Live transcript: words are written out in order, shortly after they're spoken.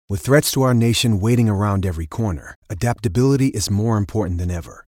With threats to our nation waiting around every corner, adaptability is more important than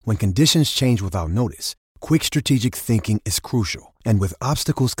ever. When conditions change without notice, quick strategic thinking is crucial. And with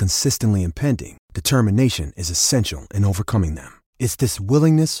obstacles consistently impending, determination is essential in overcoming them. It's this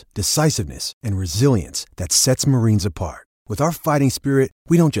willingness, decisiveness, and resilience that sets Marines apart. With our fighting spirit,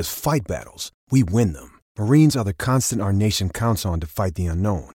 we don't just fight battles, we win them. Marines are the constant our nation counts on to fight the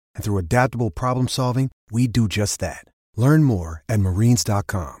unknown. And through adaptable problem solving, we do just that. Learn more at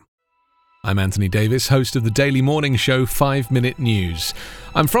marines.com. I'm Anthony Davis, host of the daily morning show 5 Minute News.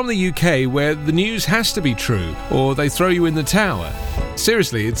 I'm from the UK, where the news has to be true, or they throw you in the tower.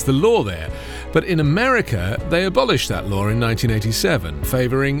 Seriously, it's the law there. But in America, they abolished that law in 1987,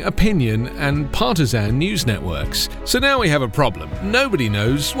 favouring opinion and partisan news networks. So now we have a problem. Nobody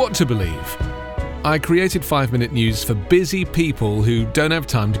knows what to believe. I created 5 Minute News for busy people who don't have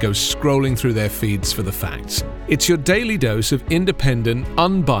time to go scrolling through their feeds for the facts. It's your daily dose of independent,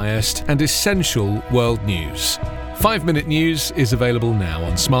 unbiased, and essential world news. 5 Minute News is available now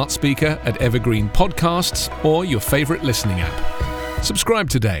on smart speaker at Evergreen Podcasts or your favourite listening app. Subscribe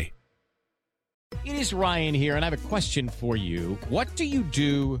today. It is Ryan here, and I have a question for you. What do you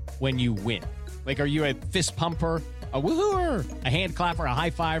do when you win? Like, are you a fist pumper, a woohooer, a hand clapper, a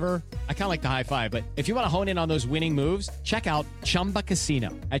high fiver? I kind of like the high five, but if you want to hone in on those winning moves, check out Chumba Casino.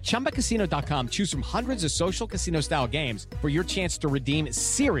 At ChumbaCasino.com, choose from hundreds of social casino-style games for your chance to redeem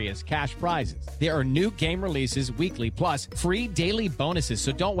serious cash prizes. There are new game releases weekly, plus free daily bonuses,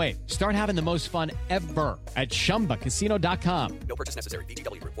 so don't wait. Start having the most fun ever at ChumbaCasino.com. No purchase necessary.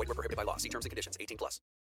 VGW Group. Void where prohibited by law. See terms and conditions. 18+.